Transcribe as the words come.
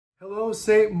Hello,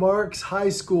 St. Mark's High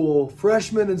School,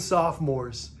 freshmen and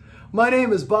sophomores. My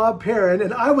name is Bob Perrin,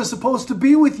 and I was supposed to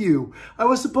be with you. I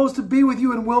was supposed to be with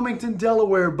you in Wilmington,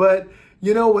 Delaware, but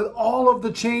you know, with all of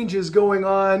the changes going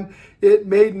on, it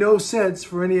made no sense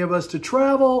for any of us to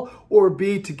travel or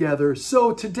be together.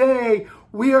 So today,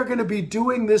 we are going to be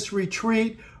doing this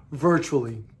retreat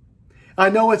virtually. I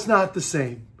know it's not the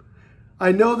same.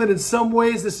 I know that in some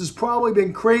ways this has probably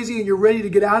been crazy and you're ready to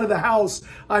get out of the house.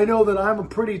 I know that I'm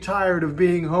pretty tired of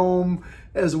being home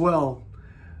as well.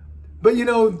 But you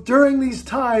know, during these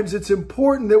times, it's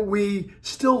important that we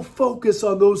still focus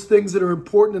on those things that are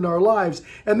important in our lives.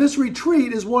 And this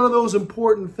retreat is one of those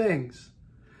important things.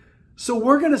 So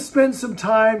we're going to spend some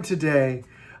time today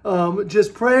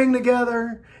just praying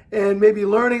together and maybe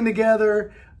learning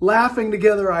together, laughing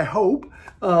together, I hope.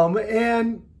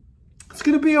 And it's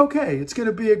going to be okay. It's going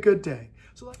to be a good day.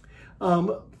 So,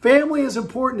 family is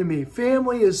important to me.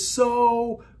 Family is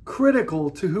so critical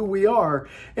to who we are.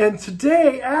 And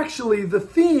today, actually, the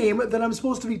theme that I'm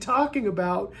supposed to be talking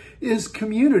about is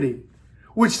community,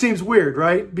 which seems weird,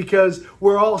 right? Because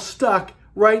we're all stuck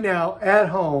right now at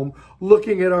home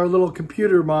looking at our little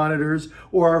computer monitors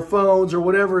or our phones or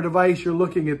whatever device you're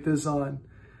looking at this on.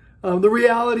 The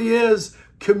reality is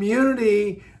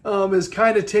community is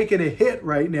kind of taking a hit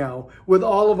right now with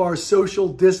all of our social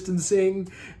distancing.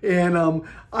 And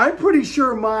I'm pretty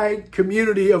sure my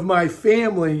community of my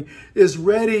family is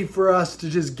ready for us to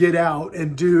just get out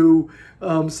and do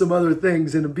some other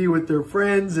things and to be with their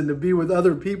friends and to be with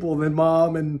other people than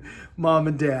mom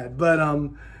and dad.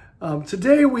 But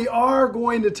today we are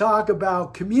going to talk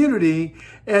about community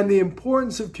and the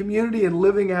importance of community and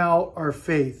living out our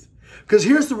faith. Because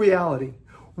here's the reality.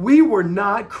 We were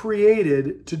not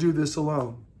created to do this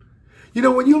alone. You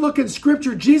know, when you look in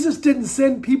Scripture, Jesus didn't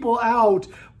send people out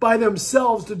by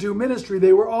themselves to do ministry.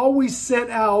 They were always sent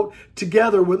out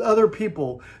together with other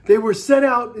people. They were sent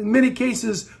out, in many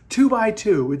cases, 2 by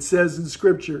 2, it says in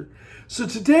Scripture. So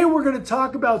today we're going to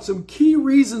talk about some key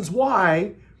reasons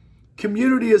why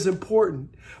community is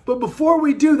important. But before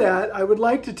we do that, I would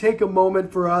like to take a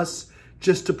moment for us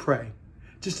just to pray.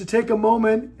 Just to take a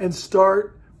moment and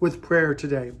start with prayer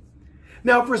today.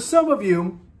 Now, for some of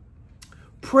you,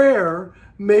 prayer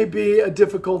may be a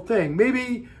difficult thing.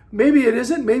 Maybe it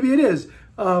isn't, maybe it is.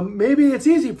 Maybe it's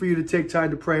easy for you to take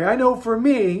time to pray. I know for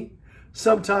me,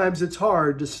 sometimes it's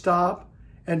hard to stop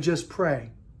and just pray.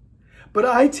 But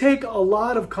I take a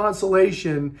lot of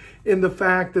consolation in the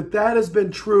fact that that has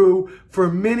been true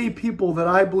for many people that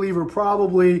I believe are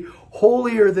probably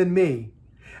holier than me.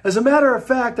 As a matter of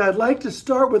fact, I'd like to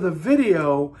start with a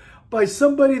video by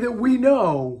somebody that we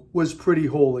know was pretty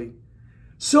holy.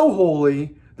 So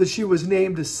holy that she was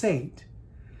named a saint.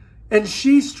 And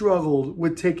she struggled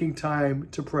with taking time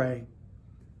to pray.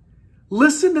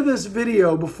 Listen to this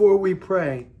video before we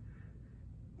pray,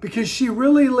 because she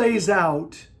really lays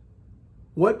out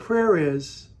what prayer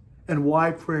is and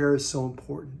why prayer is so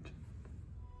important.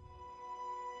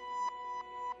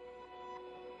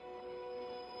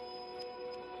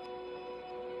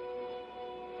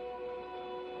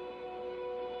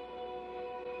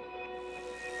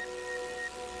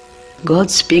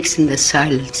 God speaks in the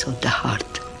silence of the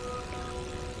heart,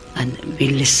 and we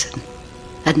listen.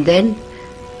 And then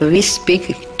we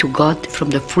speak to God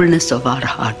from the fullness of our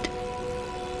heart.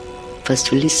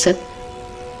 First we listen,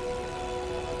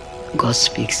 God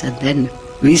speaks, and then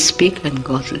we speak and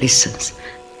God listens.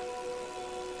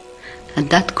 And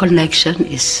that connection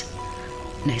is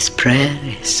prayer,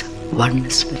 is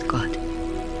oneness with God.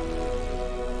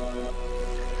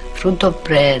 Fruit of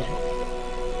prayer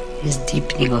is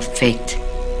deepening of faith.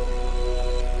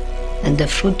 And the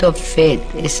fruit of faith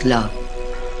is love.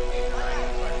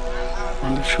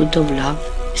 And the fruit of love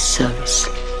is service.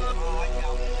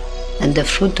 And the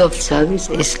fruit of service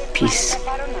is peace.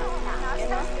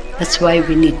 That's why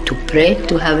we need to pray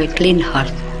to have a clean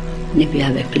heart. And if we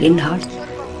have a clean heart,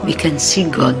 we can see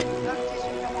God.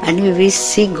 And if we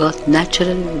see God,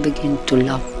 naturally we begin to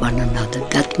love one another.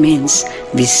 That means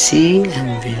we see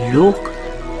and we look,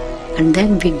 and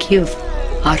then we give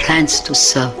our hands to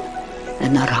serve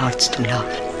and our hearts to love.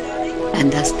 And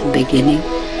that's the beginning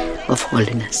of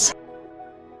holiness.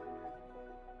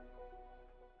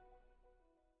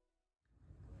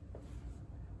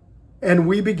 And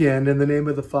we begin in the name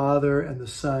of the Father and the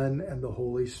Son and the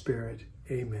Holy Spirit.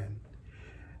 Amen.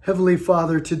 Heavenly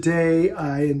Father, today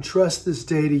I entrust this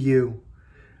day to you.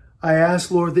 I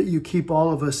ask, Lord, that you keep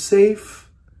all of us safe,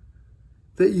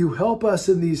 that you help us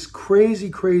in these crazy,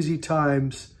 crazy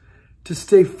times to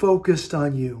stay focused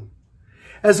on you.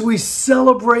 As we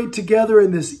celebrate together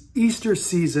in this Easter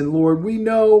season, Lord, we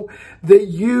know that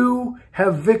you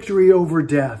have victory over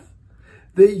death.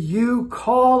 that you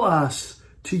call us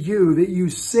to you, that you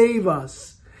save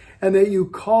us, and that you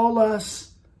call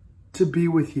us to be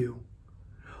with you.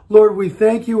 Lord, we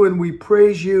thank you and we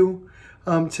praise you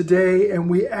today, and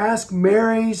we ask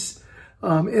Mary's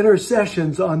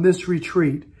intercessions on this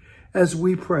retreat as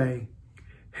we pray.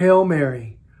 Hail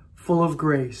Mary, full of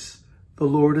grace, the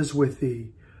Lord is with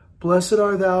thee. Blessed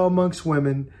art thou amongst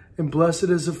women, and blessed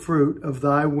is the fruit of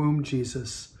thy womb,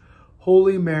 Jesus.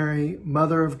 Holy Mary,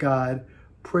 Mother of God,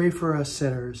 pray for us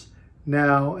sinners,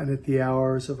 now and at the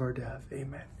hours of our death.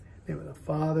 Amen. In the name of the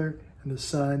Father, and the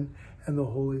Son, and the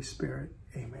Holy Spirit.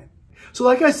 Amen. So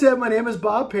like I said, my name is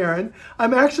Bob Perrin.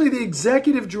 I'm actually the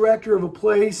executive director of a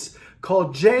place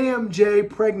called JMJ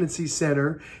Pregnancy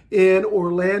Center in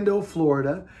Orlando,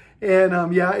 Florida.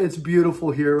 And yeah, it's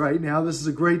beautiful here right now. This is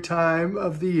a great time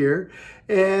of the year.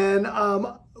 And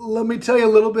let me tell you a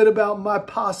little bit about my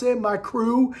posse, my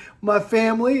crew, my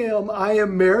family. I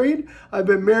am married. I've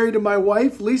been married to my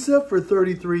wife, Lisa, for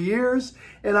 33 years.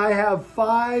 And I have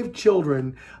 5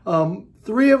 children.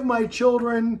 3 of my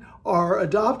children are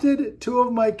adopted. 2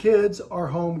 of my kids are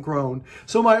homegrown.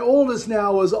 So my oldest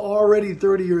now is already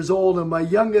 30 years old, and my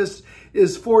youngest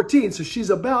is 14. So she's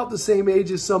about the same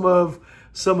age as some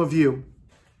of you.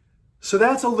 So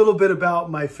that's a little bit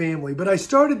about my family. But I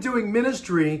started doing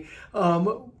ministry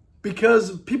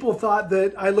because people thought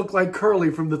that I looked like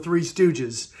Curly from the Three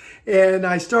Stooges. And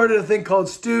I started a thing called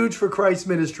Stooge for Christ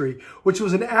Ministry, which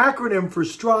was an acronym for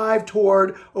Strive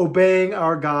Toward Obeying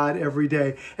Our God Every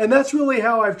Day. And that's really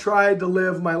how I've tried to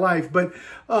live my life. But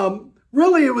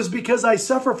really it was because I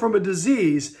suffer from a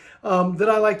disease that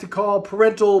I like to call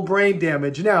parental brain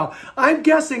damage. Now, I'm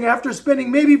guessing after spending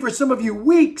maybe for some of you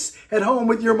weeks at home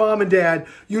with your mom and dad,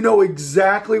 you know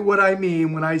exactly what I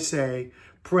mean when I say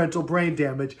parental brain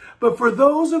damage. But for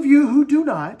those of you who do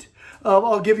not,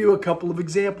 I'll give you a couple of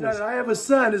examples. I have a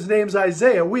son, his name's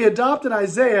Isaiah. We adopted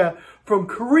Isaiah from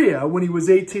Korea when he was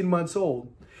 18 months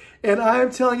old. And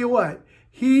I'm telling you what,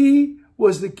 he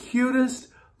was the cutest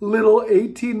little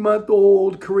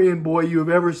 18-month-old Korean boy you have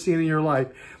ever seen in your life.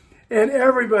 And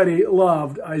everybody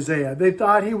loved Isaiah. They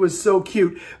thought he was so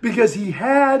cute because he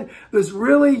had this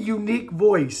really unique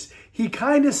voice. He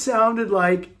kind of sounded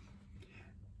like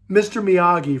Mr.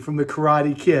 Miyagi from The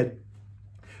Karate Kid.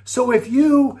 So if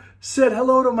you said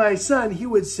hello to my son, he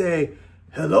would say,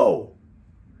 hello.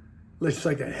 Just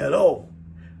like that, hello.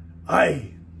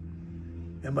 I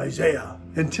am Isaiah.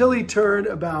 Until he turned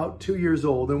about 2 years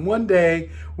old. And one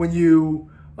day when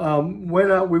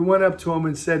we went up to him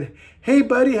and said, hey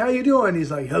buddy, how you doing? He's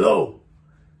like, hello,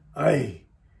 I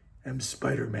am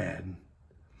Spider-Man.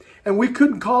 And we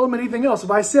couldn't call him anything else. If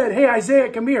I said, hey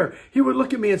Isaiah, come here, he would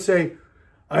look at me and say,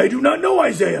 I do not know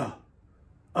Isaiah.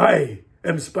 I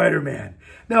am Spider-Man.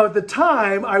 Now, at the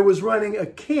time, I was running a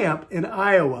camp in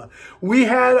Iowa. We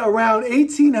had around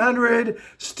 1,800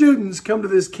 students come to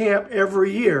this camp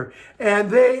every year,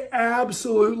 and they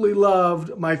absolutely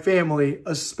loved my family,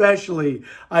 especially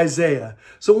Isaiah.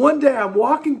 So one day, I'm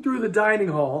walking through the dining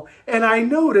hall, and I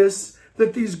notice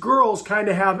that these girls kind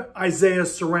of have Isaiah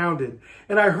surrounded.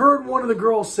 And I heard one of the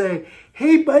girls say,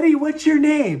 hey, buddy, what's your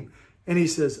name? And he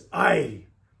says, I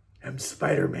am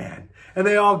Spider-Man. And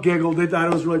they all giggled. They thought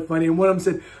it was really funny. And one of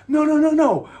them said,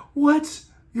 no. What's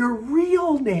your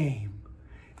real name?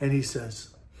 And he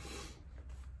says,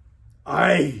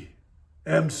 I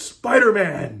am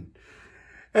Spider-Man.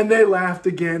 And they laughed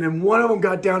again. And one of them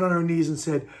got down on her knees and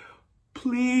said,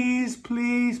 please,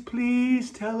 please,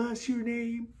 please tell us your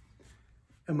name.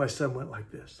 And my son went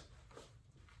like this.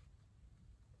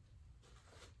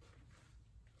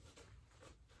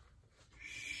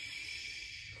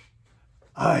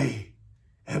 I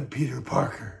am Peter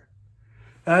Parker.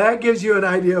 Now that gives you an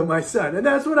idea of my son. And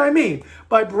that's what I mean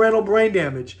by parental brain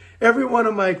damage. Every one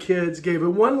of my kids gave it.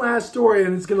 One last story,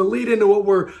 and it's going to lead into what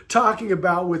we're talking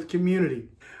about with community.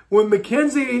 When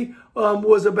Mackenzie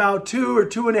was about 2 or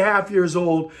 2.5 years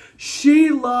old, she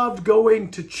loved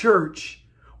going to church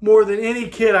more than any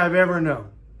kid I've ever known.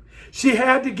 She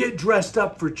had to get dressed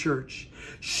up for church.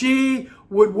 She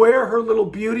would wear her little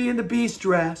Beauty and the Beast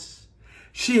dress.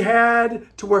 She had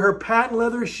to wear her patent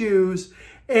leather shoes,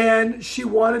 and she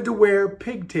wanted to wear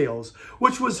pigtails,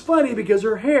 which was funny because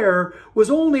her hair was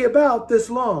only about this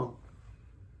long.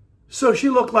 So she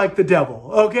looked like the devil,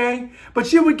 okay? But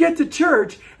she would get to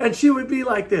church, and she would be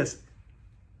like this.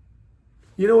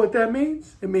 You know what that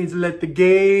means? It means let the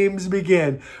games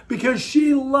begin, because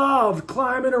she loved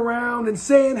climbing around and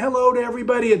saying hello to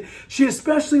everybody, and she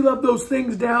especially loved those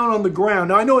things down on the ground.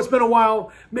 Now, I know it's been a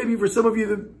while, maybe for some of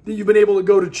you that you've been able to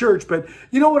go to church, but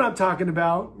you know what I'm talking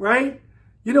about, right?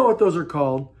 You know what those are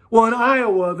called. Well, in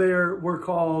Iowa, they were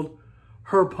called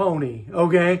her pony,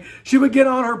 okay? She would get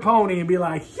on her pony and be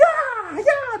like, yeah,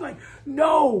 yeah. Like,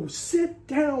 no, sit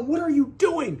down. What are you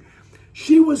doing?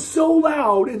 She was so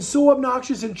loud and so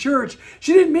obnoxious in church.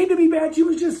 She didn't mean to be bad. She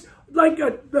was just like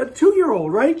a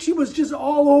 2-year-old, right? She was just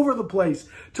all over the place.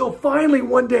 Till finally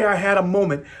one day I had a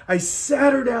moment. I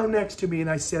sat her down next to me and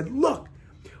I said, look,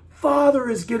 Father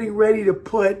is getting ready to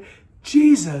put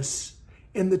Jesus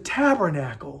in the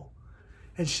tabernacle.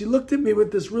 And she looked at me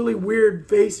with this really weird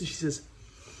face and she says,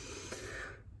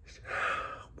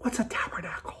 what's a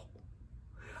tabernacle?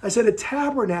 I said, a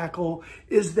tabernacle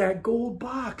is that gold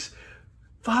box.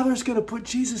 Father's going to put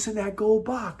Jesus in that gold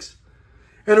box.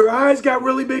 And her eyes got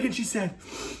really big and she said,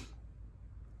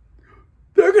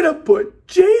 they're going to put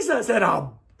Jesus in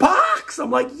a box. I'm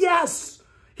like, yes,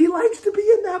 he likes to be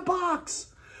in that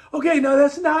box. Okay, now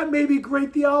that's not maybe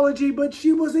great theology, but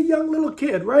she was a young little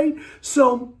kid, right?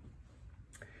 So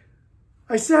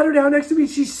I sat her down next to me.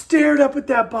 She stared up at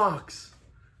that box,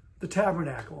 the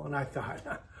tabernacle. And I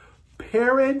thought,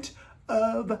 Parent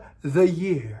of the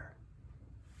Year.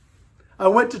 I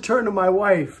went to turn to my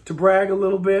wife to brag a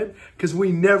little bit because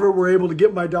we never were able to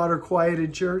get my daughter quiet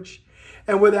in church.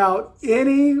 And without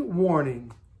any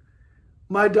warning,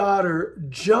 my daughter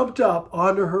jumped up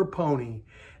onto her pony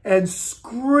and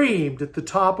screamed at the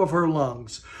top of her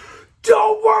lungs,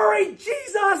 don't worry,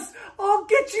 Jesus, I'll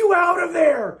get you out of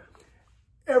there.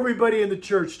 Everybody in the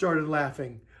church started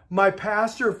laughing. My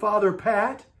pastor, Father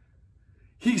Pat,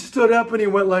 he stood up and he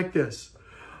went like this,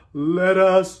 let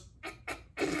us...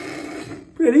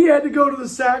 And he had to go to the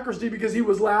sacristy because he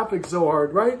was laughing so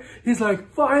hard, right? He's like,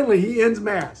 finally, he ends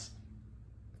Mass.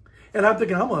 And I'm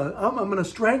thinking, I'm gonna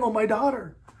strangle my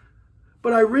daughter.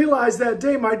 But I realized that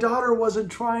day my daughter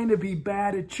wasn't trying to be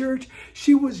bad at church.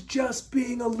 She was just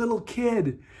being a little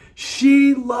kid.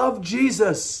 She loved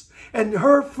Jesus. And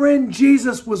her friend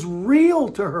Jesus was real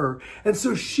to her. And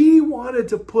so she wanted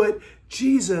to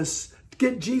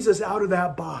get Jesus out of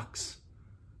that box.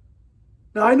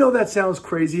 Now, I know that sounds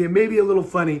crazy and maybe a little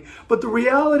funny, but the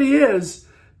reality is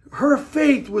her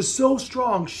faith was so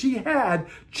strong. She had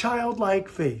childlike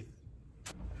faith.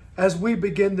 As we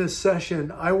begin this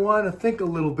session, I want to think a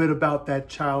little bit about that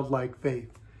childlike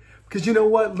faith. Because you know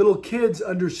what? Little kids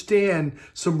understand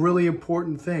some really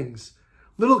important things.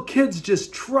 Little kids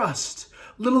just trust.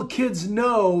 Little kids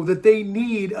know that they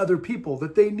need other people,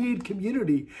 that they need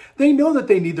community. They know that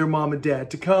they need their mom and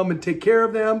dad to come and take care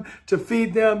of them, to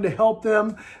feed them, to help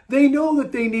them. They know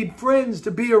that they need friends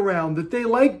to be around, that they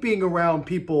like being around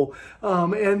people,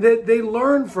 and that they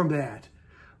learn from that.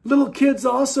 Little kids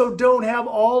also don't have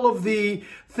all of the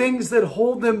things that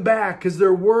hold them back because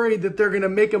they're worried that they're going to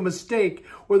make a mistake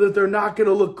or that they're not going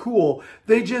to look cool.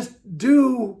 They just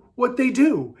do what they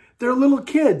do. They're little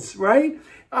kids, right?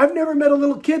 I've never met a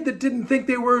little kid that didn't think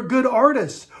they were a good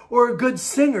artist or a good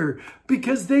singer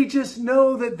because they just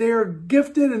know that they're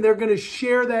gifted and they're going to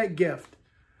share that gift.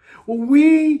 Well,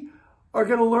 we are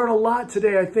going to learn a lot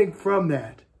today, I think, from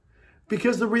that.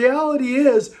 Because the reality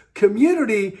is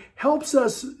community helps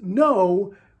us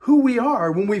know who we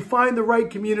are when we find the right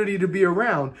community to be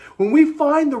around. When we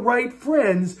find the right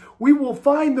friends, we will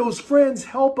find those friends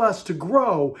help us to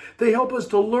grow. They help us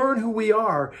to learn who we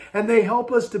are, and they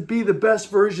help us to be the best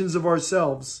versions of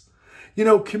ourselves. You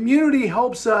know, community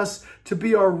helps us to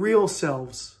be our real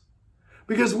selves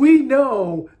because we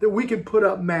know that we can put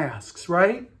up masks,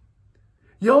 right?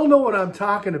 Y'all know what I'm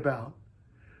talking about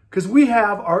because we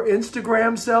have our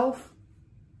Instagram self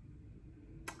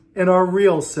and our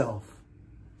real self.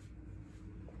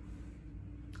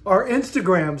 Our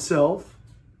Instagram self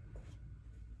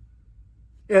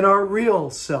and our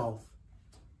real self.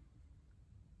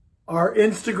 Our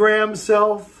Instagram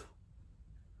self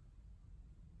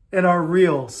and our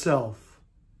real self.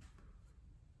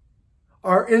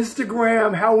 Our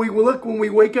Instagram, how we look when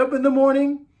we wake up in the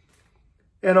morning,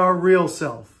 and our real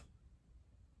self.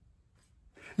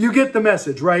 You get the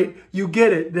message, right? You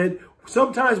get it that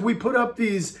sometimes we put up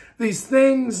these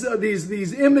things,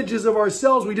 these images of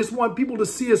ourselves. We just want people to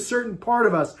see a certain part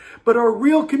of us. But our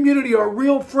real community, our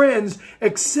real friends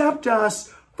accept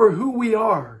us for who we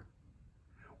are.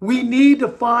 We need to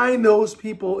find those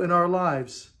people in our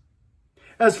lives.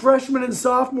 As freshmen and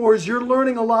sophomores, you're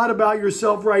learning a lot about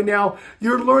yourself right now.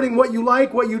 You're learning what you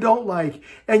like, what you don't like.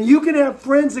 And you can have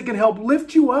friends that can help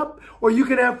lift you up, or you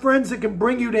can have friends that can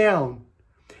bring you down.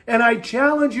 And I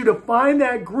challenge you to find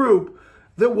that group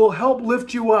that will help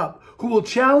lift you up, who will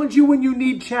challenge you when you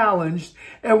need challenged,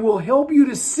 and will help you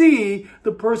to see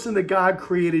the person that God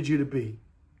created you to be.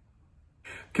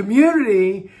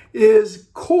 Community is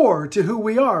core to who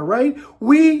we are, right?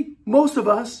 Most of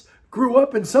us, grew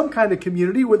up in some kind of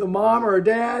community with a mom or a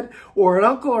dad or an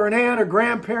uncle or an aunt or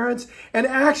grandparents. And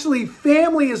actually,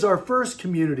 family is our first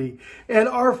community. And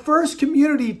our first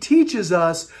community teaches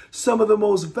us some of the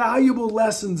most valuable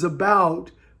lessons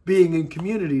about being in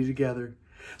community together.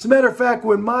 As a matter of fact,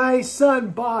 when my son,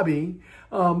 Bobby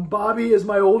is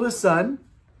my oldest son,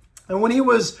 and when he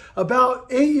was about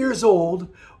 8 years old,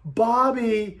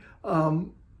 Bobby we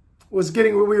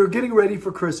were getting ready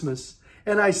for Christmas.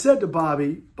 And I said to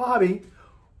Bobby,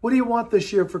 what do you want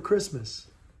this year for Christmas?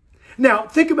 Now,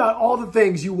 think about all the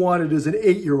things you wanted as an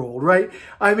 8-year-old, right?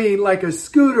 I mean, like a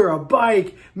scooter, a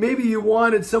bike, maybe you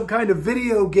wanted some kind of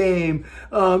video game.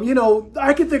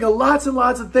 I can think of lots and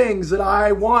lots of things that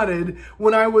I wanted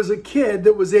when I was a kid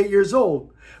that was 8 years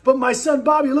old. But my son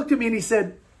Bobby looked at me and he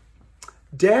said,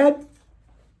 Dad,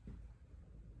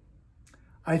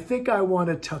 I think I want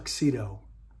a tuxedo.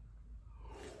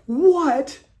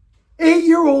 What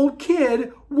 8-year-old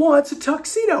kid wants a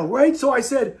tuxedo, right? So I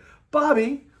said,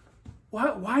 Bobby,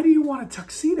 why do you want a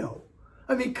tuxedo?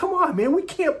 I mean, come on, man, we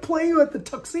can't play you at the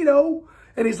tuxedo.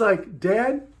 And he's like,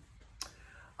 Dad,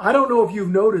 I don't know if you've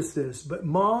noticed this, but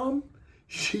Mom,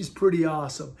 she's pretty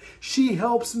awesome. She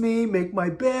helps me make my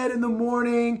bed in the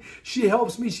morning. She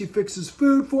helps me. She fixes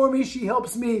food for me. She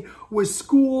helps me with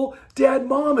school. Dad,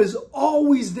 Mom is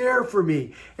always there for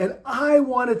me. And I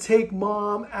want to take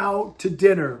Mom out to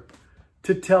dinner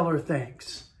to tell her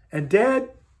thanks. And Dad,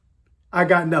 I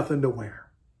got nothing to wear.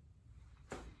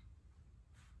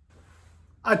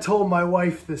 I told my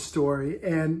wife this story,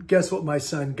 and guess what my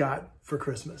son got for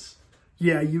Christmas?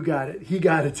 Yeah, you got it. He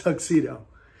got a tuxedo.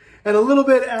 And a little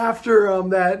bit after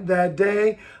that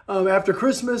day, after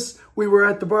Christmas, we were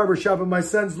at the barber shop, and my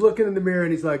son's looking in the mirror,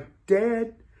 and he's like,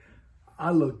 Dad,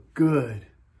 I look good.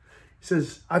 He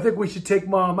says, I think I should take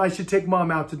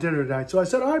Mom out to dinner tonight. So I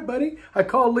said, all right, buddy. I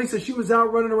called Lisa. She was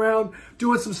out running around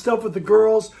doing some stuff with the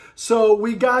girls. So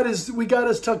we got his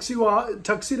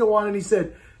tuxedo on, and he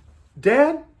said,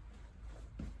 Dad,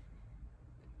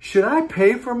 should I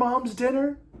pay for Mom's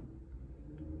dinner?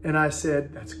 And I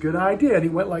said, that's a good idea. And he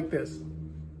went like this.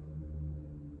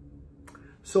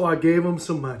 So I gave him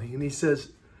some money, and he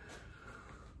says,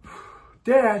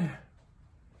 Dad,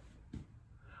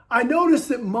 I noticed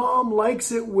that Mom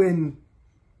likes it when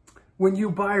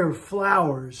you buy her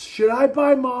flowers. Should I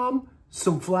buy Mom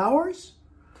some flowers?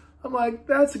 I'm like,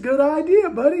 that's a good idea,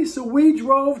 buddy. So we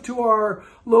drove to our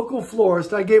local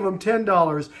florist. I gave him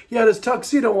 $10. He had his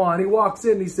tuxedo on. He walks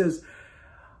in and he says,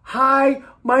 hi,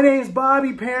 my name's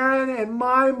Bobby Perrin, and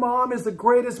my mom is the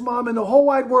greatest mom in the whole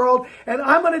wide world, and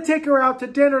I'm going to take her out to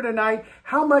dinner tonight.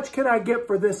 How much can I get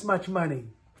for this much money?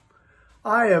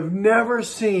 I have never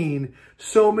seen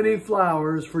so many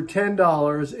flowers for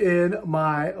 $10 in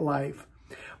my life.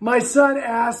 My son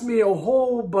asked me a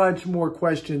whole bunch more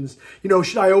questions.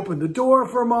 Should I open the door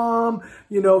for Mom?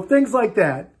 Things like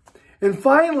that. And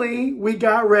finally, we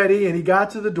got ready, and he got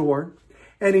to the door,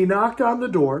 and he knocked on the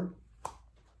door.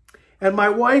 And my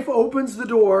wife opens the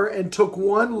door and took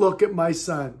one look at my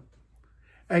son.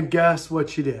 And guess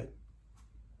what she did?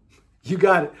 You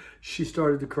got it. She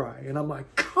started to cry. And I'm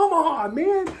like, come on,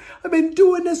 man. I've been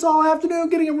doing this all afternoon,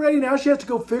 getting him ready. Now she has to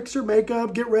go fix her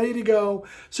makeup, get ready to go.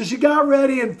 So she got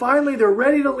ready, and finally they're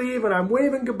ready to leave, and I'm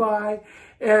waving goodbye.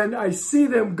 And I see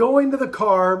them going to the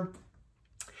car.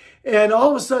 And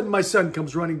all of a sudden, my son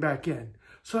comes running back in.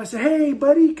 So I say, hey,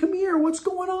 buddy, come here. What's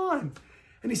going on?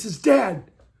 And he says, Dad,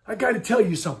 I got to tell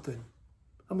you something.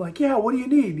 I'm like, yeah, what do you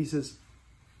need? And he says,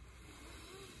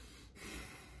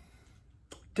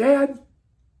 Dad,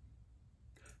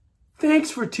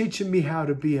 thanks for teaching me how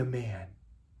to be a man.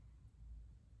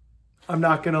 I'm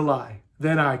not going to lie.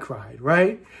 Then I cried,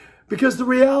 right? Because the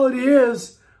reality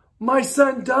is, my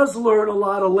son does learn a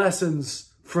lot of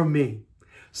lessons from me.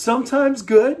 Sometimes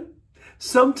good,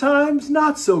 sometimes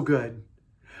not so good.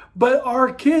 But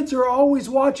our kids are always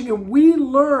watching, and we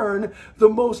learn the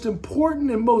most important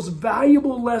and most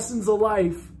valuable lessons of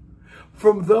life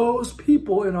from those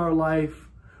people in our life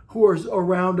who are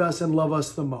around us and love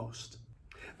us the most.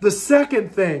 The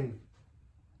second thing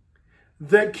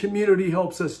that community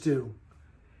helps us do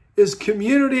is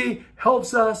community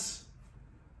helps us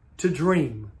to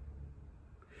dream.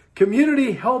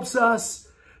 Community helps us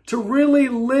to really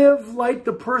live like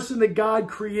the person that God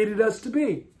created us to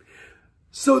be.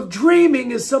 So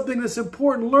dreaming is something that's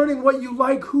important, learning what you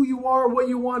like, who you are, what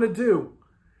you want to do.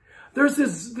 There's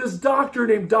this doctor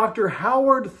named Dr.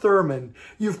 Howard Thurman.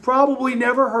 You've probably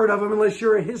never heard of him unless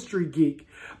you're a history geek.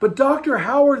 But Dr.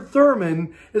 Howard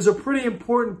Thurman is a pretty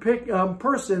important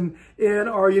person in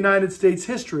our United States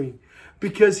history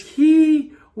because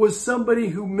he was somebody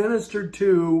who ministered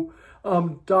to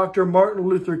Dr. Martin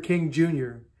Luther King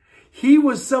Jr. He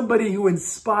was somebody who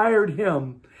inspired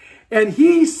him. And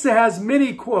he has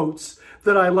many quotes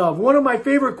that I love. One of my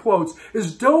favorite quotes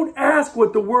is, don't ask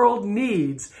what the world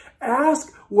needs.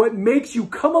 Ask what makes you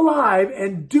come alive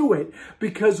and do it.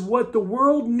 Because what the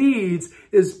world needs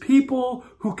is people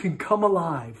who can come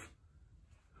alive.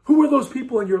 Who are those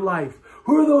people in your life?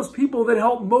 Who are those people that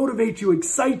help motivate you,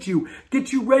 excite you,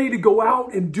 get you ready to go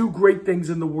out and do great things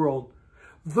in the world?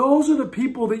 Those are the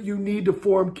people that you need to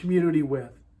form community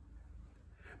with.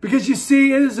 Because you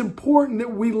see, it is important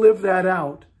that we live that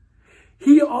out.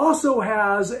 He also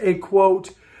has a quote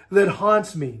that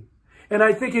haunts me. And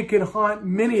I think it can haunt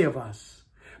many of us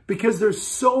because there's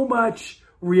so much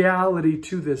reality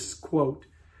to this quote.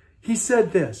 He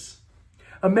said this: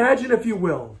 imagine, if you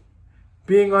will,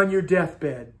 being on your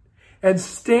deathbed, and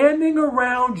standing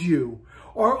around you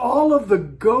are all of the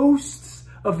ghosts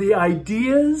of the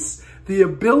ideas, the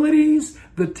abilities,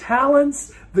 the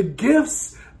talents, the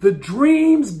gifts, the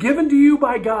dreams given to you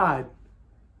by God,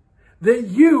 that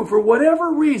you, for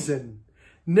whatever reason,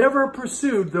 never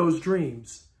pursued those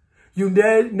dreams. You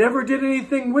never did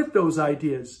anything with those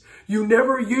ideas. You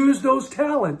never used those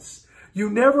talents. You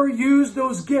never used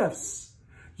those gifts.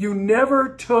 You never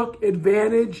took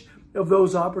advantage of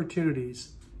those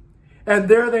opportunities. And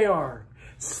there they are,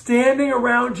 standing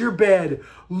around your bed,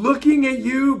 looking at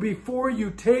you before you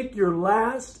take your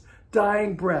last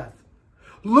dying breath.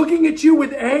 Looking at you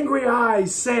with angry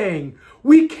eyes, saying,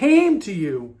 we came to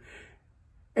you,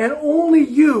 and only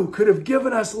you could have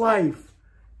given us life.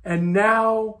 And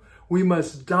now we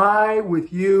must die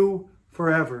with you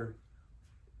forever.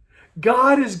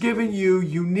 God has given you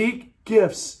unique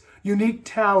gifts, unique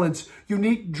talents,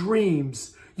 unique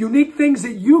dreams, unique things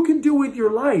that you can do with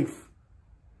your life.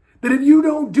 That if you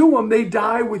don't do them, they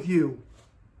die with you.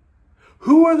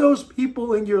 Who are those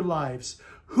people in your lives?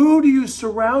 Who do you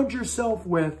surround yourself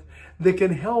with that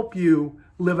can help you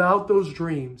live out those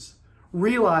dreams,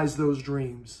 realize those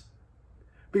dreams?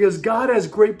 Because God has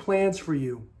great plans for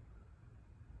you.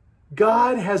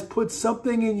 God has put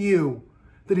something in you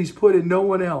that he's put in no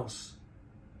one else.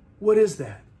 What is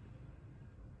that?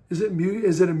 Is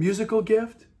it a musical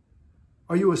gift?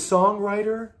 Are you a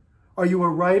songwriter? Are you a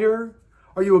writer?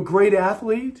 Are you a great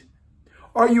athlete?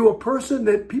 Are you a person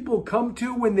that people come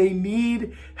to when they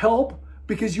need help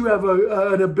because you have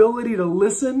an ability to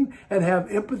listen and have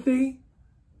empathy?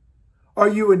 Are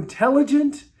you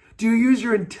intelligent? Do you use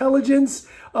your intelligence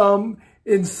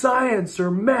in science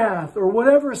or math or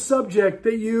whatever subject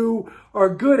that you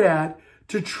are good at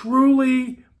to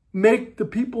truly make the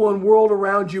people and world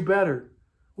around you better?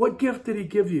 What gift did he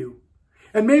give you?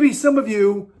 And maybe some of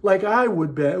you, like I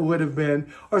would have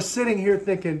been, are sitting here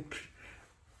thinking,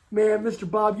 man, Mr.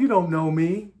 Bob, you don't know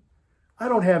me. I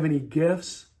don't have any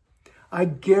gifts. I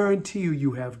guarantee you,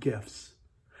 you have gifts.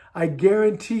 I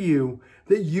guarantee you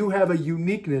that you have a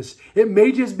uniqueness. It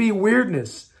may just be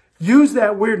weirdness. Use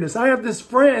that weirdness. I have this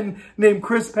friend named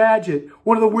Chris Paget,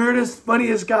 one of the weirdest,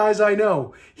 funniest guys I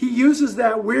know. He uses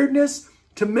that weirdness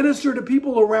to minister to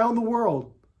people around the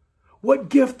world. What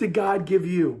gift did God give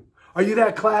you? Are you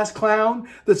that class clown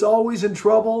that's always in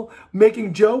trouble,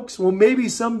 making jokes? Well, maybe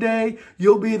someday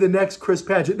you'll be the next Chris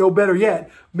Paget. No, better yet,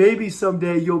 maybe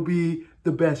someday you'll be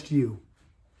the best you.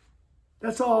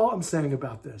 That's all I'm saying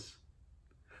about this.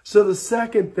 So the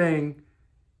second thing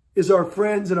is our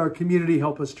friends and our community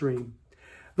help us dream.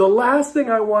 The last thing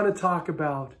I want to talk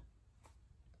about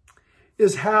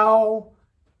is how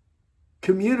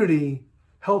community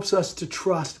helps us to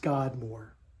trust God more.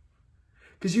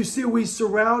 Because you see, we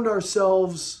surround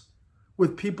ourselves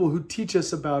with people who teach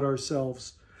us about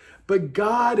ourselves. But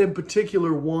God in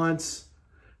particular wants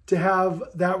to have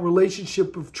that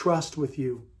relationship of trust with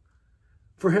you.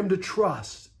 For him to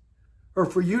trust, or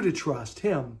for you to trust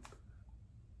him.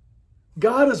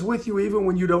 God is with you even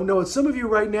when you don't know it. Some of you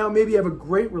right now maybe have a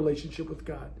great relationship with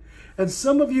God. And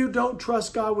some of you don't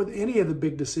trust God with any of the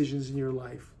big decisions in your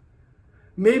life.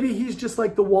 Maybe he's just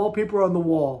like the wallpaper on the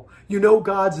wall. You know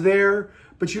God's there,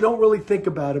 but you don't really think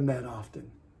about him that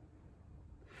often.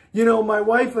 You know, my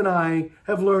wife and I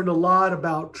have learned a lot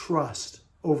about trust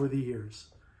over the years.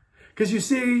 Because you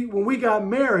see, when we got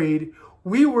married,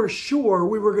 we were sure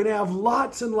we were going to have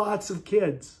lots and lots of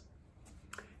kids.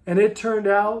 And it turned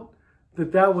out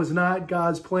that that was not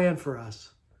God's plan for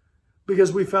us.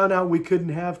 Because we found out we couldn't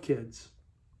have kids.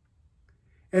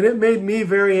 And it made me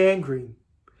very angry.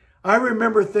 I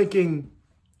remember thinking,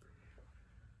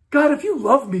 God, if you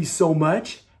love me so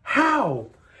much, how?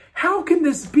 How can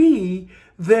this be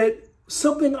that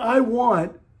something I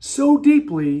want so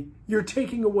deeply, you're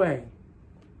taking away?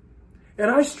 And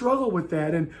I struggle with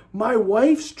that. And my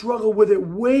wife struggled with it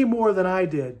way more than I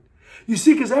did. You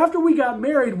see, because after we got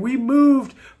married, we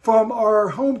moved from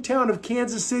our hometown of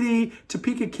Kansas City,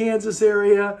 Topeka, Kansas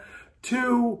area,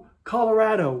 to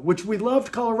Colorado, which we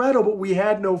loved Colorado, but we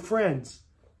had no friends.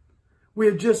 We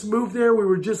had just moved there. We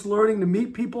were just learning to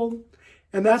meet people.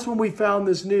 And that's when we found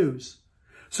this news.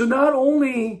 So not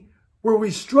only were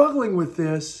we struggling with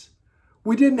this,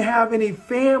 we didn't have any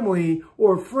family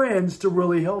or friends to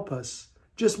really help us,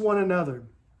 just one another.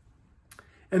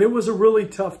 And it was a really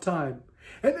tough time.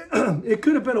 And it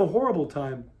could have been a horrible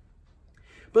time.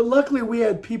 But luckily we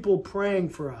had people praying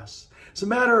for us. As a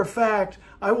matter of fact,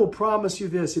 I will promise you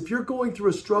this. If you're going through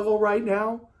a struggle right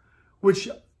now, which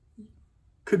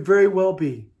could very well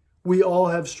be, we all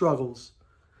have struggles.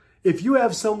 If you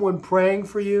have someone praying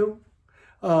for you,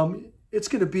 it's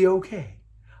going to be okay.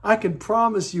 I can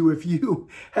promise you, if you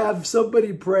have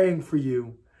somebody praying for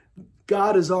you,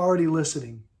 God is already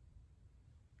listening.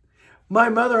 My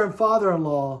mother and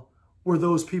father-in-law were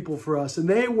those people for us, and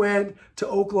they went to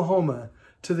Oklahoma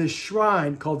to this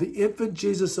shrine called the Infant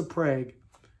Jesus of Prague.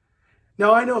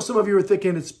 Now, I know some of you are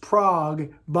thinking it's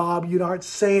Prague, Bob, you aren't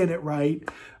saying it right,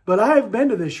 but I've been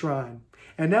to this shrine.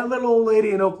 And that little old lady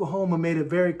in Oklahoma made it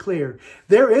very clear.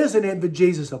 There is an Infant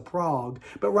Jesus of Prague,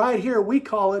 but right here we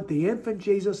call it the Infant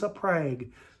Jesus of Prague.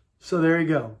 So there you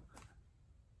go.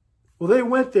 Well, they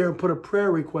went there and put a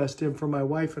prayer request in for my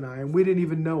wife and I, and we didn't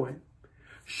even know it.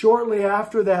 Shortly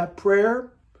after that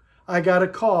prayer, I got a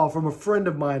call from a friend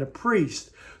of mine, a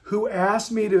priest, who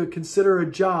asked me to consider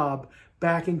a job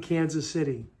back in Kansas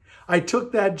City. I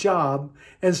took that job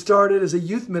and started as a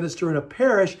youth minister in a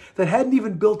parish that hadn't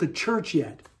even built a church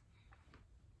yet.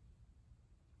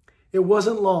 It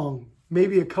wasn't long,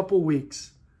 maybe a couple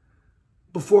weeks,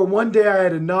 before one day I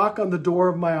had a knock on the door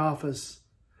of my office,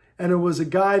 and it was a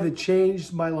guy that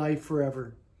changed my life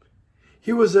forever.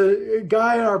 He was a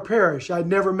guy in our parish. I'd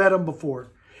never met him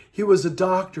before. He was a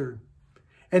doctor,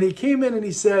 and he came in and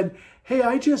he said, "Hey,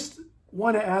 I just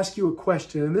want to ask you a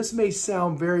question, and this may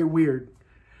sound very weird,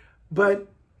 but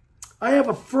I have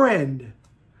a friend.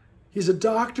 He's a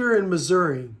doctor in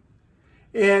Missouri,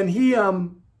 and he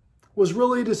was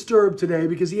really disturbed today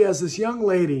because he has this young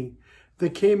lady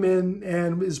that came in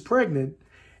and is pregnant,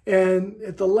 and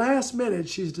at the last minute,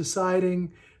 she's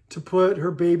deciding to put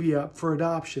her baby up for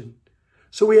adoption.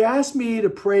 So he asked me to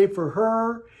pray for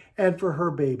her and for her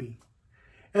baby.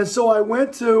 And so I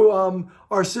went to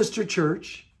our sister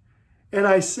church, and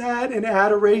I sat in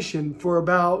adoration for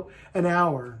about an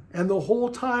hour. And the whole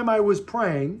time I was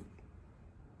praying,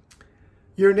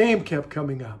 your name kept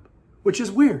coming up, which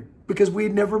is weird because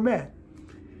we'd never met.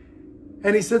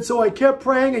 And he said, so I kept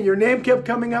praying and your name kept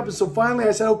coming up. And so finally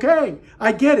I said, okay,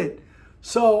 I get it.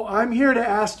 So I'm here to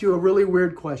ask you a really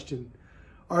weird question.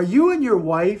 Are you and your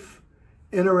wife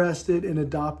interested in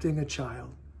adopting a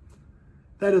child?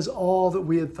 That is all that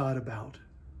we had thought about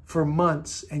for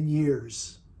months and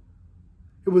years.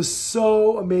 It was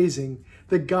so amazing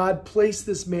that God placed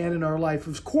this man in our life.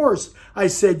 Of course, I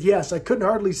said yes. I couldn't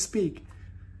hardly speak.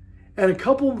 And a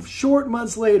couple of short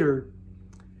months later,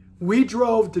 we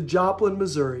drove to Joplin,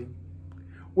 Missouri,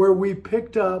 where we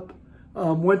picked up,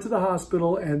 went to the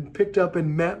hospital and picked up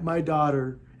and met my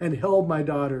daughter and held my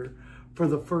daughter for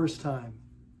the first time.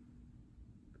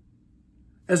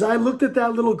 As I looked at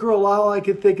that little girl, all I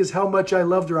could think is how much I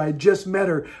loved her. I had just met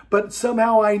her, but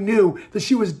somehow I knew that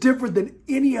she was different than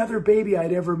any other baby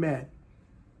I'd ever met.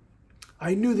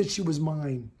 I knew that she was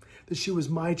mine, that she was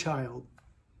my child.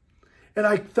 And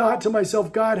I thought to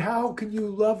myself, God, how can you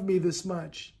love me this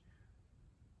much?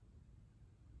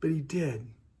 But he did.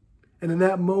 And in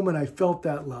that moment, I felt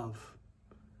that love.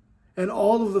 And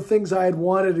all of the things I had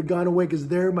wanted had gone away because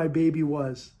there my baby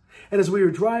was. And as we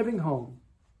were driving home,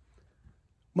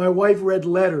 my wife read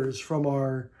letters from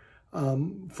our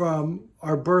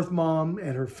birth mom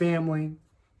and her family.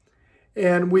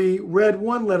 And we read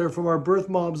one letter from our birth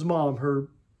mom's mom, her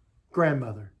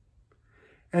grandmother.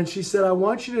 And she said, I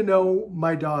want you to know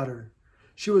my daughter.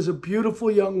 She was a beautiful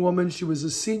young woman. She was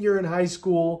a senior in high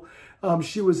school.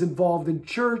 She was involved in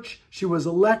church. She was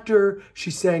a lector. She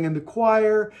sang in the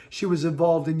choir. She was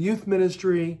involved in youth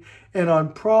ministry. And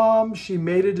on prom, she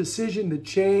made a decision that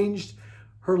changed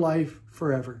her life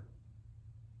forever.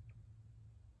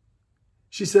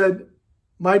 She said,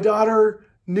 my daughter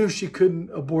knew she couldn't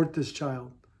abort this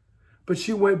child, but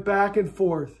she went back and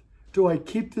forth. Do I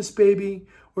keep this baby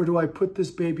or do I put this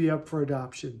baby up for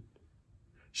adoption?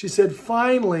 She said,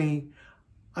 finally,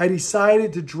 I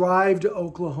decided to drive to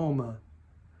Oklahoma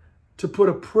to put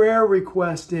a prayer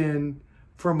request in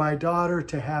for my daughter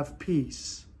to have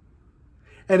peace.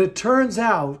 And it turns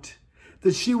out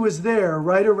that she was there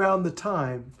right around the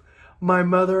time my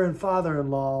mother and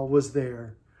father-in-law was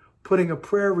there putting a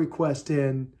prayer request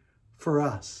in for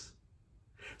us.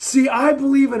 See, I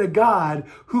believe in a God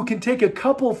who can take a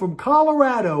couple from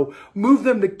Colorado, move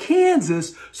them to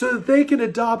Kansas so that they can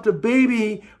adopt a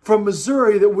baby from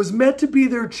Missouri that was meant to be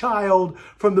their child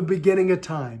from the beginning of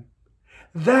time.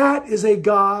 That is a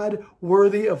God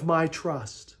worthy of my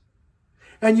trust.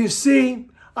 And you see,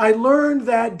 I learned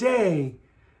that day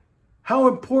how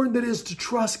important it is to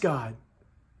trust God.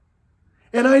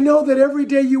 And I know that every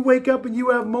day you wake up and you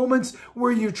have moments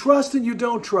where you trust and you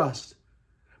don't trust.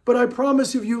 But I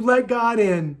promise if you let God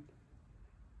in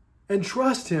and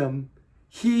trust him,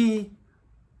 he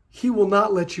will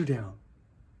not let you down.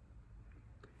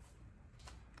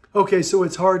 Okay, so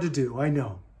it's hard to do, I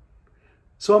know.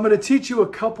 So I'm going to teach you a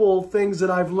couple things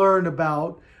that I've learned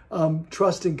about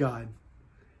trusting God.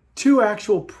 2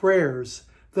 actual prayers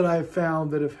that I've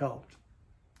found that have helped.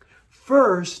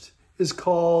 First is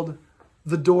called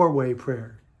the doorway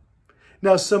prayer.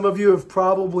 Now, some of you have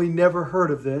probably never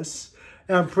heard of this.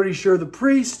 And I'm pretty sure the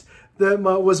priest that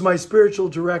was my spiritual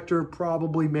director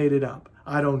probably made it up.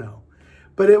 I don't know.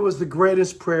 But it was the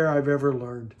greatest prayer I've ever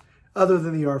learned, other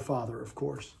than the Our Father, of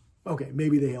course. Okay,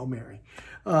 maybe the Hail Mary.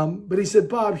 But he said,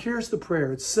 Bob, here's the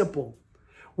prayer. It's simple.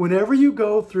 Whenever you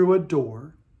go through a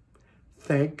door,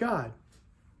 thank God.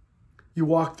 You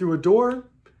walk through a door,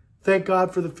 thank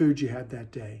God for the food you had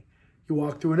that day. You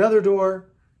walk through another door,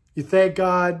 you thank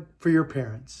God for your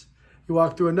parents. You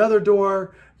walk through another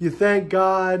door, you thank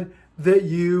God that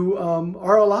you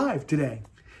are alive today.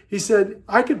 He said,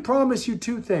 I can promise you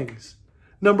 2 things.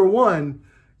 Number 1,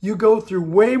 you go through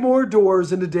way more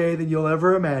doors in a day than you'll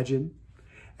ever imagine.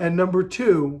 And number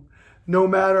 2, no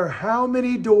matter how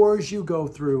many doors you go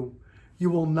through, you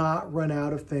will not run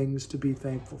out of things to be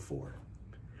thankful for.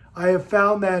 I have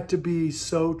found that to be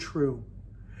so true.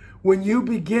 When you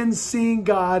begin seeing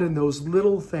God in those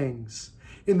little things,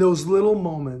 in those little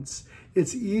moments,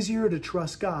 it's easier to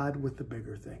trust God with the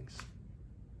bigger things.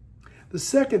 The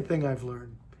second thing I've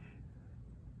learned,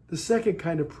 the second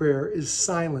kind of prayer is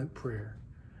silent prayer.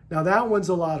 Now that one's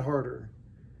a lot harder.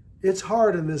 It's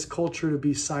hard in this culture to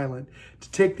be silent, to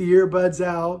take the earbuds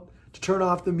out, to turn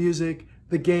off the music,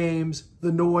 the games,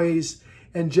 the noise,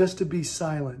 and just to be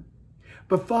silent.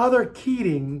 But Father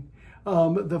Keating,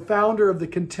 the founder of the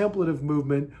contemplative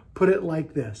movement, put it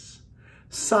like this: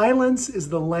 silence is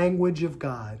the language of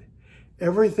God.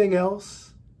 Everything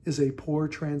else is a poor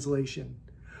translation.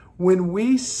 When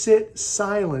we sit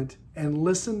silent and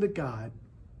listen to God,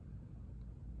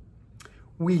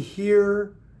 we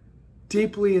hear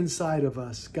deeply inside of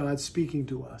us God speaking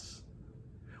to us.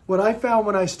 What I found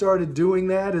when I started doing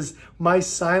that is my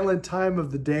silent time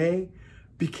of the day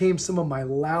became some of my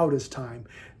loudest time.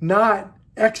 Not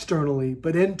externally,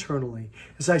 but internally.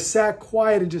 As I sat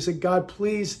quiet and just said, God,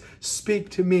 please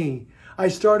speak to me. I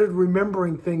started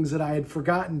remembering things that I had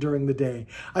forgotten during the day.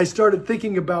 I started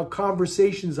thinking about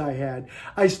conversations I had.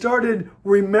 I started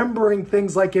remembering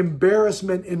things like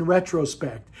embarrassment in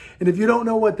retrospect. And if you don't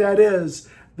know what that is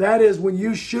when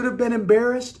you should have been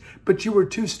embarrassed, but you were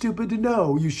too stupid to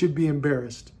know you should be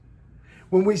embarrassed.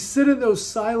 When we sit in those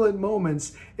silent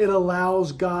moments, it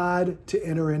allows God to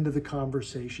enter into the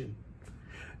conversation.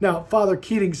 Now, Father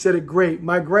Keating said it great.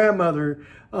 My grandmother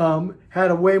had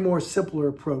a way more simpler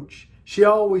approach. She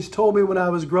always told me when I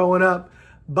was growing up,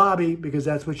 Bobby, because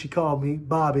that's what she called me,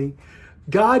 Bobby,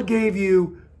 God gave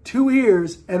you 2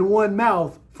 ears and 1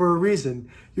 mouth for a reason.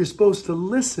 You're supposed to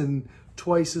listen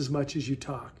twice as much as you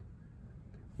talk.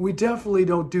 We definitely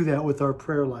don't do that with our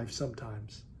prayer life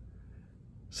sometimes.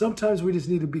 Sometimes we just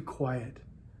need to be quiet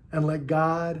and let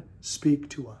God speak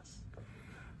to us.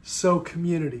 So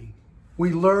community,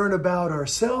 we learn about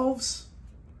ourselves.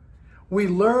 We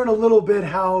learn a little bit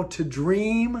how to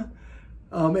dream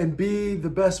and be the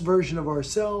best version of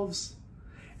ourselves.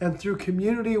 And through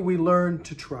community, we learn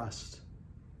to trust.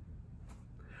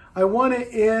 I want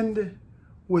to end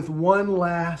with one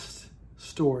last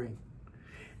story.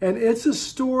 And it's a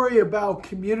story about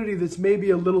community that's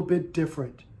maybe a little bit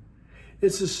different.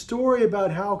 It's a story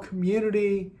about how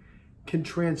community can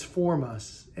transform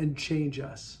us and change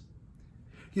us.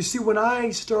 You see, when I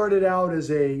started out as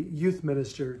a youth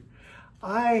minister,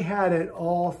 I had it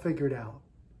all figured out.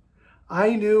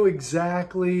 I knew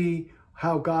exactly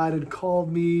how God had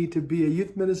called me to be a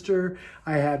youth minister.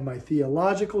 I had my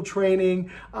theological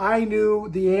training. I knew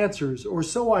the answers, or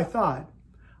so I thought.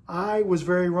 I was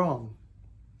very wrong.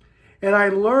 And I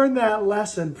learned that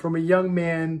lesson from a young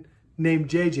man named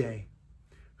JJ,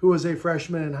 who was a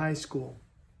freshman in high school.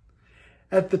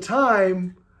 At the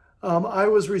time, I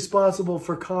was responsible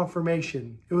for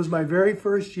confirmation. It was my very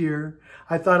first year.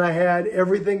 I thought I had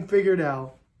everything figured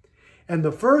out. And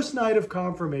the first night of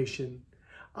confirmation,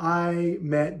 I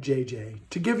met JJ.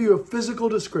 To give you a physical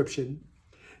description,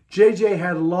 JJ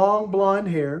had long blonde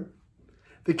hair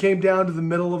that came down to the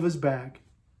middle of his back.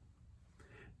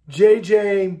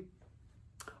 JJ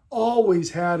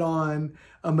always had on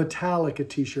a Metallica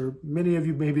t-shirt. Many of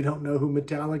you maybe don't know who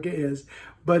Metallica is,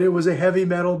 but it was a heavy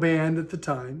metal band at the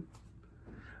time.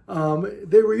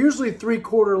 They were usually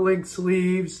 3/4 length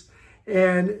sleeves,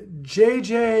 and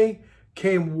JJ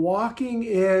came walking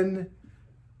in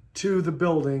to the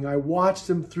building. I watched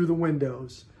him through the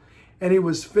windows, and he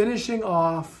was finishing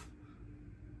off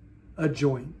a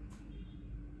joint.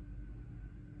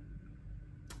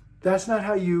 That's not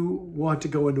how you want to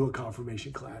go into a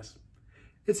confirmation class.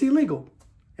 It's illegal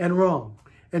and wrong,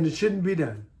 and it shouldn't be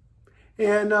done.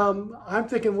 And I'm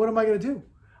thinking, what am I going to do?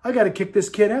 I got to kick this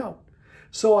kid out.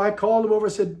 So I called him over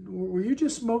and said, were you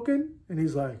just smoking? And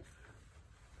he's like,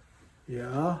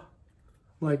 yeah.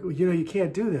 I'm like, well, you know, you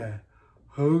can't do that.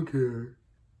 Okay.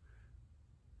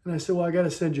 And I said, well, I got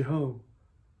to send you home.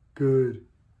 Good.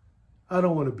 I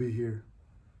don't want to be here.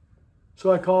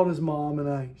 So I called his mom and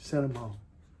I sent him home.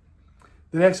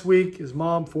 The next week, his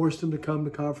mom forced him to come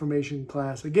to confirmation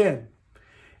class again.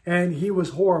 And he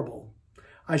was horrible.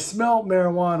 I smelled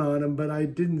marijuana on him, but I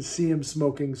didn't see him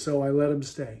smoking, so I let him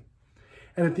stay.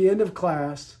 And at the end of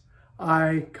class,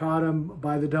 I caught him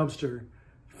by the dumpster,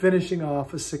 finishing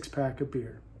off a 6-pack of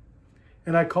beer.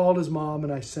 And I called his mom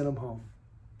and I sent him home.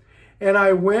 And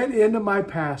I went into my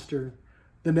pastor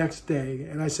the next day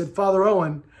and I said, Father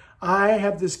Owen, I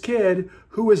have this kid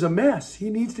who is a mess. He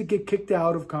needs to get kicked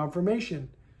out of confirmation.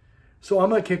 So I'm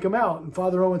going to kick him out. And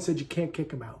Father Owen said, you can't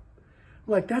kick him out.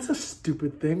 I'm like, that's a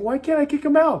stupid thing. Why can't I kick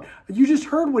him out? You just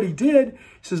heard what he did. He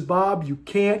says, Bob, you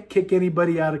can't kick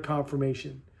anybody out of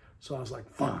confirmation. So I was like,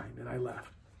 fine. And I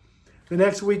left. The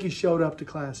next week he showed up to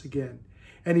class again.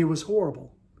 And he was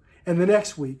horrible. And the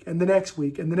next week, and the next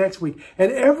week, and the next week.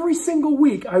 And every single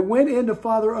week, I went into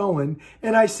Father Owen,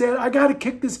 and I said, I got to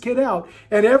kick this kid out.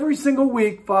 And every single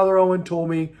week, Father Owen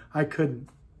told me I couldn't.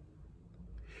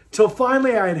 Till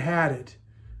finally, I had had it.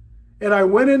 And I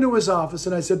went into his office,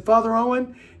 and I said, Father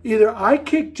Owen, either I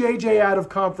kick JJ out of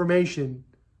confirmation,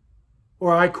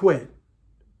 or I quit.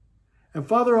 And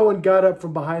Father Owen got up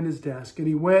from behind his desk, and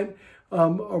he went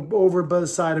over by the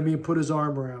side of me and put his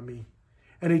arm around me.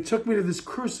 And he took me to this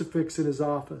crucifix in his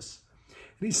office.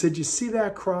 And he said, you see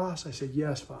that cross? I said,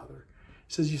 yes, Father.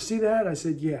 He says, you see that? I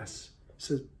said, yes. He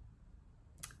says,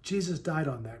 Jesus died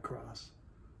on that cross.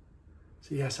 I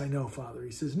said, yes, I know, Father. He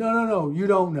says, no, you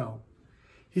don't know.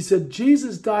 He said,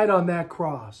 Jesus died on that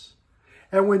cross.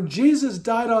 And when Jesus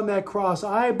died on that cross,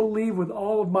 I believe with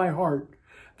all of my heart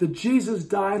that Jesus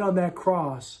died on that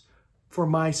cross for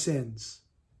my sins.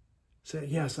 I said,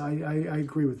 yes, I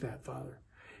agree with that, Father.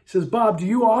 He says, Bob, do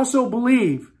you also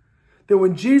believe that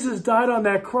when Jesus died on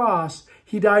that cross,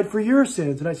 he died for your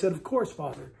sins? And I said, of course,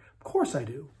 Father. Of course I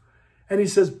do. And he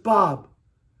says, Bob,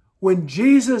 when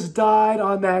Jesus died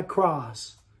on that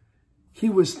cross, he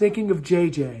was thinking of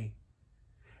JJ.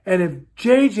 And if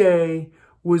JJ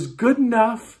was good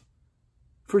enough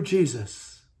for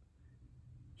Jesus,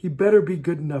 he better be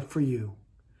good enough for you.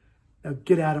 Now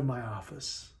get out of my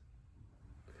office.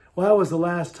 Well, that was the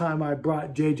last time I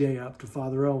brought JJ up to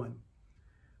Father Owen.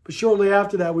 But shortly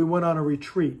after that, we went on a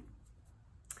retreat.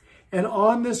 And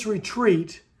on this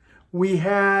retreat, we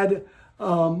had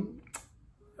a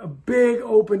big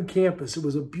open campus. It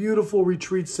was a beautiful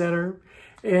retreat center.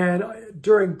 And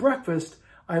during breakfast,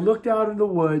 I looked out in the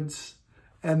woods,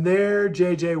 and there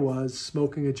JJ was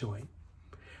smoking a joint.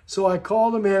 So I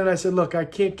called him in and I said, look, I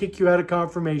can't kick you out of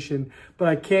confirmation, but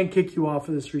I can kick you off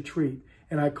of this retreat.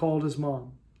 And I called his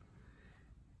mom.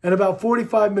 And about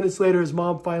 45 minutes later, his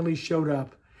mom finally showed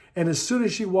up. And as soon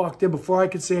as she walked in, before I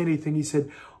could say anything, he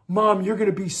said, Mom, you're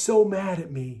going to be so mad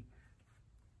at me.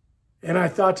 And I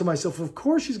thought to myself, of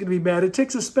course she's going to be mad. It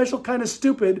takes a special kind of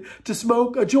stupid to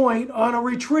smoke a joint on a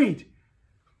retreat.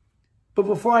 But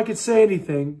before I could say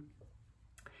anything,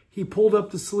 he pulled up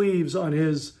the sleeves on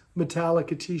his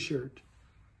Metallica t-shirt.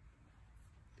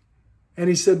 And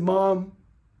he said, Mom,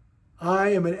 I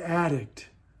am an addict.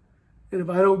 And if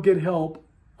I don't get help,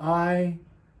 I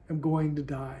am going to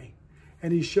die.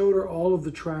 And he showed her all of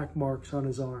the track marks on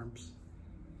his arms.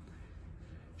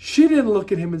 She didn't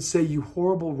look at him and say, you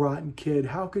horrible, rotten kid,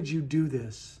 how could you do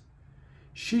this?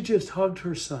 She just hugged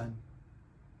her son.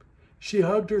 She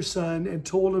hugged her son and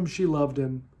told him she loved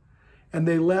him. And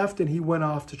they left and he went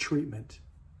off to treatment.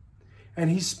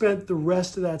 And he spent the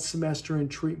rest of that semester in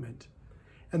treatment.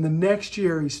 And the next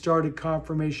year he started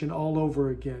confirmation all over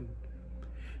again.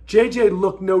 JJ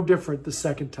looked no different the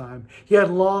second time. He had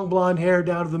long blonde hair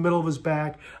down to the middle of his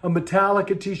back, a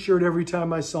Metallica t-shirt every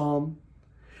time I saw him.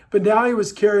 But now he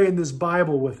was carrying this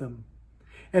Bible with him.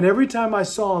 And every time I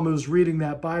saw him, he was reading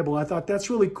that Bible. I thought, that's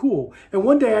really cool. And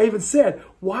one day I even said,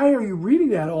 why are you reading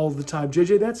that all the time,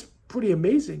 JJ? That's pretty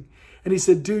amazing. And he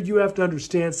said, dude, you have to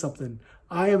understand something.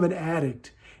 I am an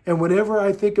addict. And whenever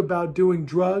I think about doing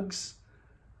drugs,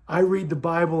 I read the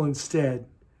Bible instead.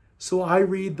 So I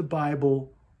read the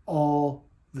Bible all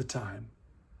the time.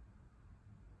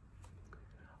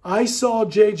 I saw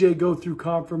JJ go through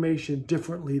confirmation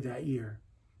differently that year.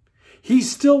 He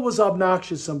still was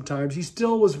obnoxious sometimes. He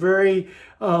still was very,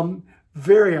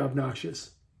 very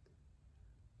obnoxious.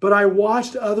 But I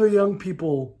watched other young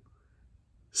people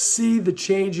see the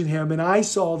change in him, and I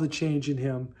saw the change in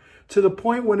him, to the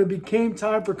point when it became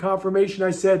time for confirmation,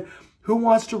 I said, who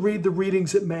wants to read the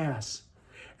readings at Mass?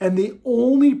 And the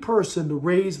only person to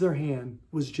raise their hand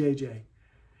was JJ.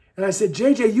 And I said,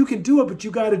 JJ, you can do it, but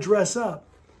you got to dress up.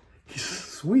 He said,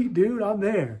 sweet, dude, I'm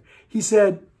there. He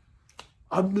said,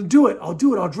 I'm going to do it. I'll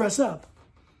do it. I'll dress up.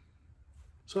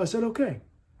 So I said, okay.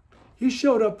 He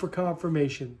showed up for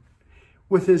confirmation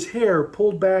with his hair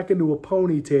pulled back into a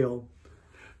ponytail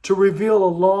to reveal a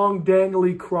long,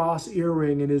 dangly cross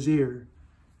earring in his ear.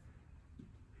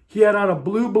 He had on a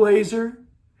blue blazer,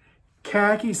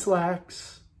 khaki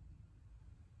slacks,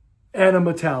 and a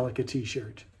Metallica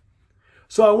t-shirt.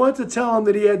 So I went to tell him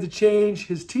that he had to change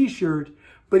his t-shirt,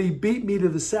 but he beat me to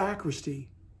the sacristy.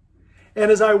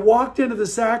 And as I walked into the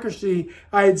sacristy,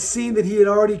 I had seen that he had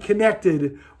already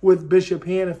connected with Bishop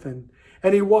Hanifin.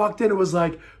 And he walked in and was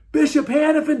like, Bishop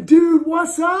Hanifin, dude,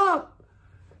 what's up?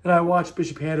 And I watched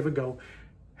Bishop Hanifin go,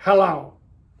 hello.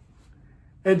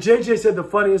 And JJ said the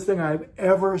funniest thing I've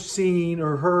ever seen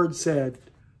or heard said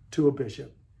to a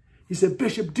bishop. He said,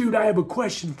 Bishop, dude, I have a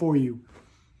question for you.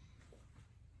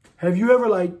 Have you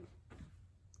ever,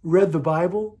 read the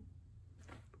Bible?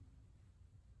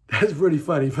 That's pretty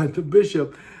funny. But the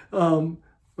bishop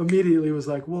immediately was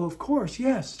like, well, of course,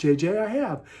 yes, JJ, I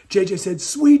have. JJ said,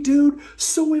 sweet dude,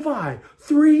 so have I.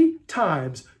 3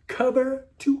 times, cover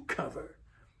to cover.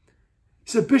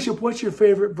 He said, Bishop, what's your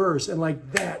favorite verse? And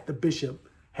like that, the bishop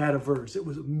had a verse. It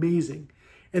was amazing.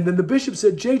 And then the bishop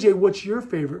said, JJ, what's your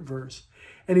favorite verse?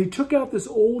 And he took out this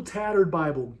old tattered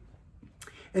Bible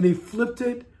and he flipped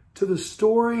it to the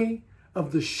story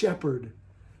of the shepherd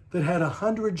that had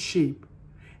 100 sheep.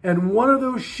 And one of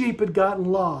those sheep had gotten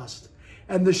lost.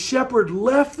 And the shepherd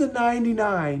left the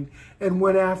 99 and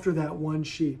went after that one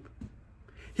sheep.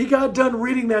 He got done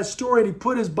reading that story and he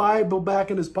put his Bible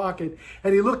back in his pocket.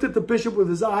 And he looked at the bishop with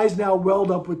his eyes now welled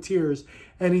up with tears.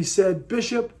 And he said,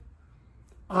 Bishop,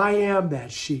 I am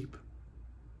that sheep.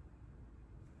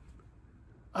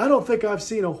 I don't think I've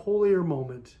seen a holier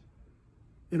moment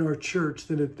in our church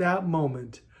than at that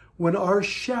moment when our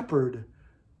shepherd,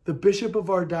 the bishop of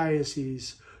our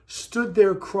diocese, stood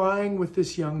there crying with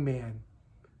this young man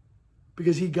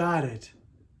because he got it.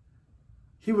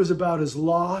 He was about as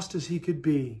lost as he could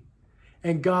be.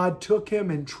 And God took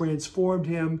him and transformed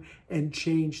him and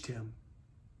changed him.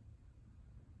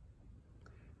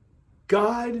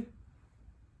 God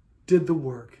did the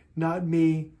work, not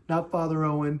me, not Father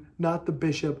Owen, not the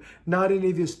bishop, not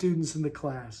any of the students in the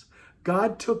class.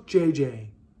 God took JJ,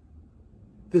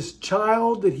 this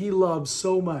child that he loved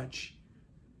so much.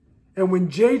 And when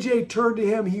JJ turned to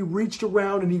him, he reached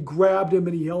around and he grabbed him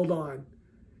and he held on.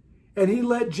 And he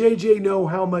let JJ know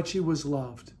how much he was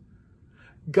loved.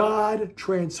 God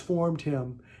transformed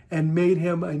him and made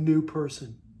him a new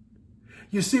person.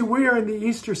 You see, we are in the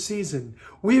Easter season.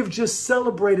 We have just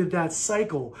celebrated that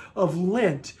cycle of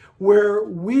Lent where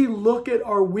we look at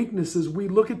our weaknesses. We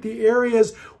look at the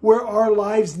areas where our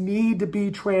lives need to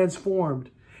be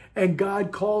transformed. And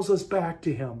God calls us back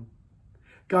to him.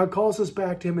 God calls us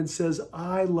back to him and says,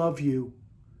 I love you.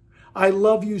 I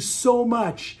love you so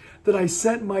much that I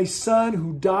sent my son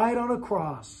who died on a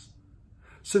cross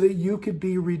so that you could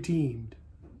be redeemed.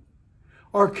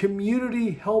 Our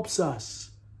community helps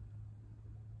us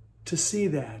to see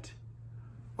that.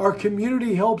 Our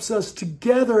community helps us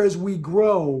together as we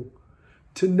grow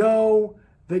to know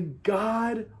that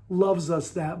God loves us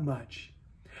that much.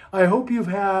 I hope you've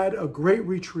had a great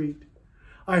retreat.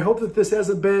 I hope that this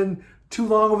hasn't been too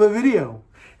long of a video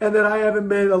and that I haven't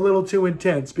been a little too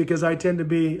intense because I tend to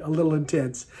be a little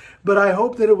intense. But I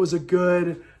hope that it was a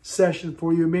good session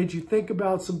for you. It made you think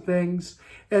about some things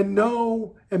and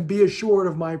know and be assured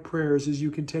of my prayers as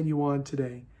you continue on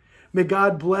today. May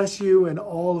God bless you and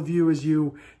all of you as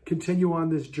you continue on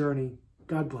this journey.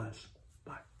 God bless.